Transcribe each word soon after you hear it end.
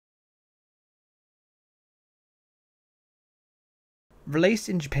Released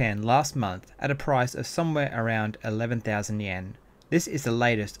in Japan last month at a price of somewhere around 11,000 yen, this is the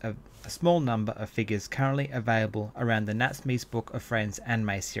latest of a small number of figures currently available around the Natsume's Book of Friends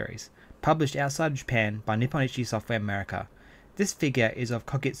anime series, published outside of Japan by Nipponichi Software America. This figure is of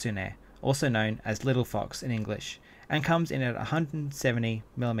Kogitsune, also known as Little Fox in English, and comes in at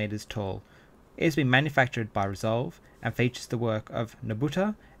 170mm tall. It has been manufactured by Resolve and features the work of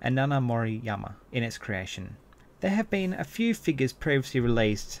Nobuta and Nana Moriyama in its creation. There have been a few figures previously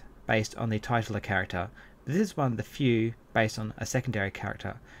released based on the titular character, but this is one of the few based on a secondary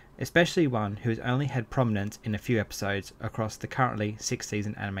character, especially one who has only had prominence in a few episodes across the currently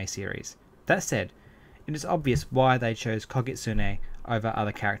 6-season anime series. That said, it is obvious why they chose Kogitsune over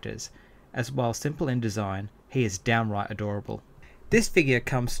other characters, as while simple in design, he is downright adorable. This figure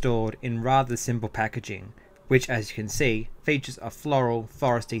comes stored in rather simple packaging, which as you can see features a floral,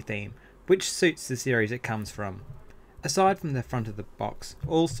 foresty theme, which suits the series it comes from. Aside from the front of the box,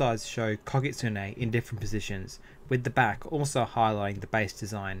 all sides show Kogitsune in different positions, with the back also highlighting the base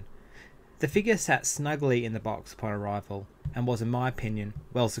design. The figure sat snugly in the box upon arrival, and was in my opinion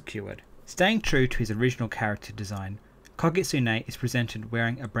well secured. Staying true to his original character design, Kogitsune is presented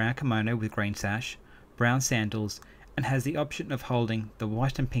wearing a brown kimono with green sash, brown sandals, and has the option of holding the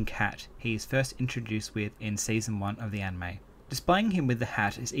white and pink hat he is first introduced with in Season 1 of the anime. Displaying him with the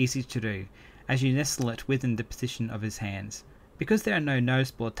hat is easy to do, as you nestle it within the position of his hands. Because there are no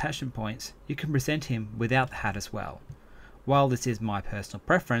noticeable attachment points, you can present him without the hat as well. While this is my personal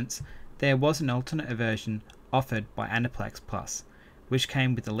preference, there was an alternate version offered by Aniplex Plus, which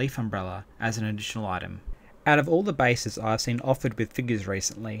came with the leaf umbrella as an additional item. Out of all the bases I have seen offered with figures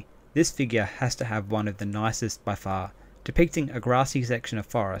recently, this figure has to have one of the nicest by far. Depicting a grassy section of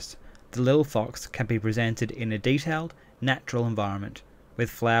forest, the little fox can be presented in a detailed, natural environment, with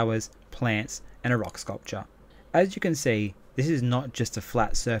flowers, plants, and a rock sculpture. As you can see, this is not just a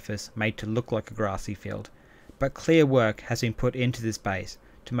flat surface made to look like a grassy field, but clear work has been put into this base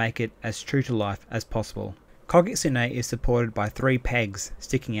to make it as true to life as possible. Kogitsune is supported by 3 pegs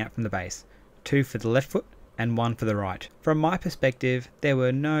sticking out from the base, 2 for the left foot and 1 for the right. From my perspective, there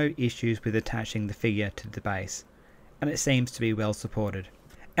were no issues with attaching the figure to the base, and it seems to be well supported.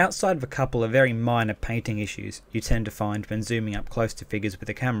 Outside of a couple of very minor painting issues you tend to find when zooming up close to figures with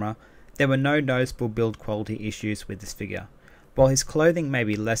a camera, there were no noticeable build quality issues with this figure. While his clothing may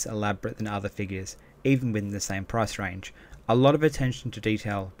be less elaborate than other figures, even within the same price range, a lot of attention to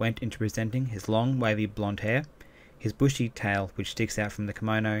detail went into presenting his long wavy blonde hair, his bushy tail which sticks out from the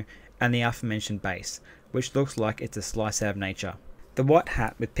kimono, and the aforementioned base, which looks like it's a slice out of nature. The white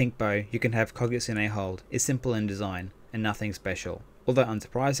hat with pink bow you can have Kogitsune hold is simple in design and nothing special, although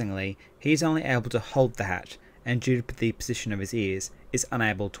unsurprisingly he is only able to hold the hat, and due to the position of his ears is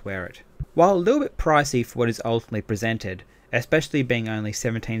unable to wear it. While a little bit pricey for what is ultimately presented, especially being only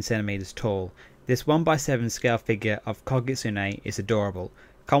 17cm tall, this 1x7 scale figure of Kogitsune is adorable,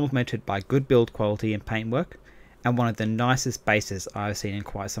 complemented by good build quality and paintwork, and one of the nicest bases I have seen in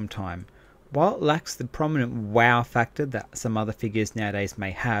quite some time. While it lacks the prominent wow factor that some other figures nowadays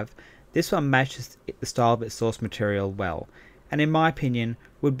may have, this one matches the style of its source material well, and in my opinion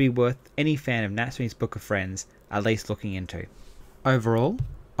would be worth any fan of Natsume's Book of Friends at least looking into. Overall,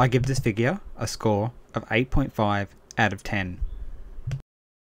 I give this figure a score of 8.5 out of 10.